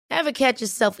Ever catch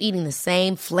yourself eating the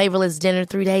same flavorless dinner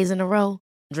 3 days in a row?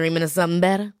 Dreaming of something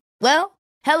better? Well,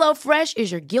 HelloFresh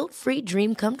is your guilt-free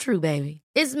dream come true, baby.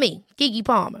 It's me, Keke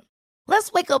Palmer.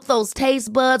 Let's wake up those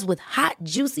taste buds with hot,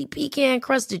 juicy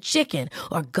pecan-crusted chicken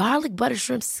or garlic butter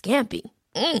shrimp scampi.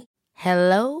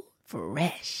 Hello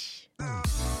Fresh.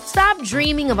 Stop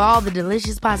dreaming of all the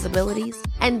delicious possibilities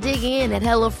and dig in at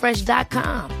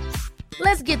HelloFresh.com.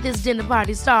 Let's get this dinner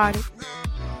party started.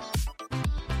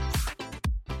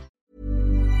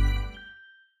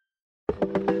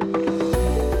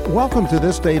 Welcome to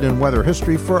This Date in Weather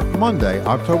History for Monday,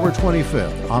 October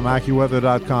 25th. I'm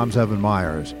AccuWeather.com's Evan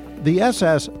Myers. The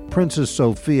SS Princess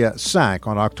Sophia sank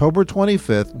on October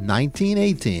 25th,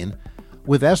 1918,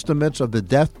 with estimates of the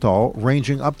death toll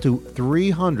ranging up to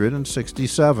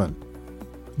 367.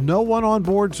 No one on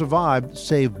board survived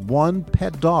save one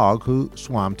pet dog who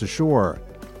swam to shore.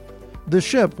 The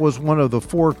ship was one of the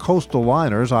 4 coastal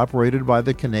liners operated by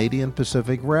the Canadian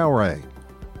Pacific Railway,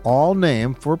 all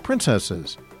named for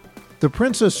princesses. The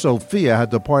Princess Sophia had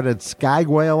departed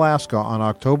Skagway, Alaska on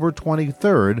October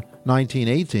 23,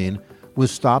 1918,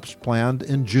 with stops planned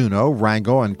in Juneau,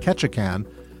 Wrangell, and Ketchikan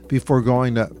before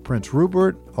going to Prince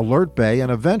Rupert, Alert Bay,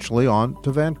 and eventually on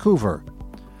to Vancouver.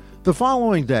 The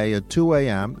following day at 2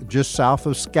 a.m., just south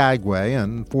of Skagway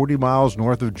and 40 miles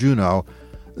north of Juneau,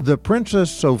 the Princess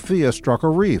Sophia struck a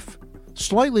reef.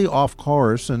 Slightly off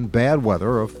course in bad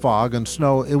weather of fog and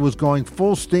snow, it was going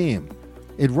full steam.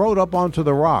 It rode up onto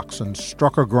the rocks and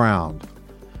struck aground.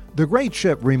 The great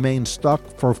ship remained stuck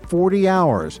for 40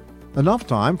 hours, enough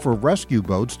time for rescue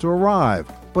boats to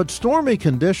arrive. But stormy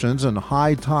conditions and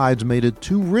high tides made it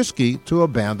too risky to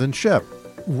abandon ship.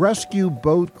 Rescue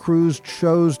boat crews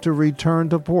chose to return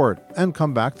to port and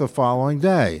come back the following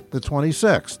day, the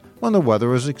 26th, when the weather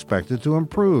was expected to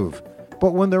improve.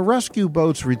 But when the rescue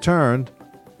boats returned,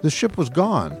 the ship was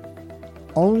gone.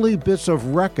 Only bits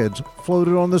of wreckage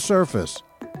floated on the surface.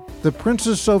 The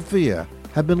Princess Sophia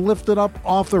had been lifted up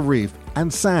off the reef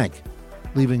and sank,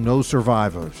 leaving no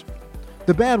survivors.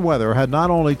 The bad weather had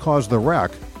not only caused the wreck,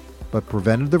 but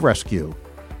prevented the rescue.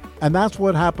 And that's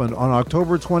what happened on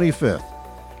October 25th.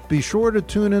 Be sure to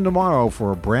tune in tomorrow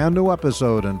for a brand new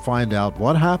episode and find out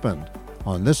what happened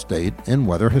on this date in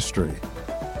weather history.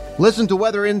 Listen to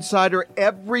Weather Insider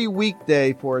every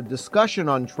weekday for a discussion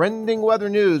on trending weather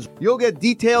news. You'll get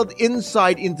detailed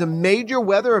insight into major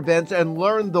weather events and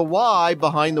learn the why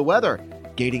behind the weather,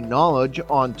 gaining knowledge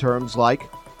on terms like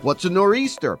what's a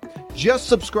nor'easter. Just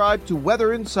subscribe to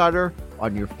Weather Insider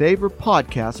on your favorite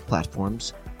podcast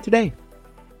platforms today.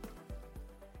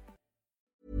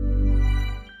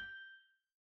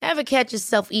 Ever catch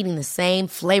yourself eating the same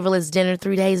flavorless dinner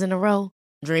 3 days in a row?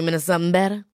 Dreaming of something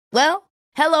better? Well,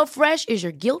 HelloFresh is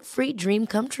your guilt-free dream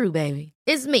come true, baby.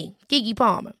 It's me, Keke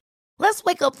Palmer. Let's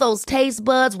wake up those taste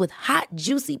buds with hot,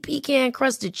 juicy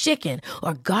pecan-crusted chicken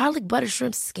or garlic butter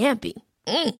shrimp scampi.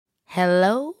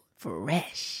 Hello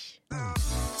Fresh.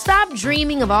 Stop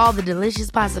dreaming of all the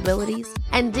delicious possibilities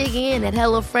and dig in at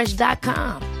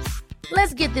HelloFresh.com.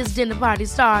 Let's get this dinner party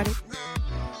started.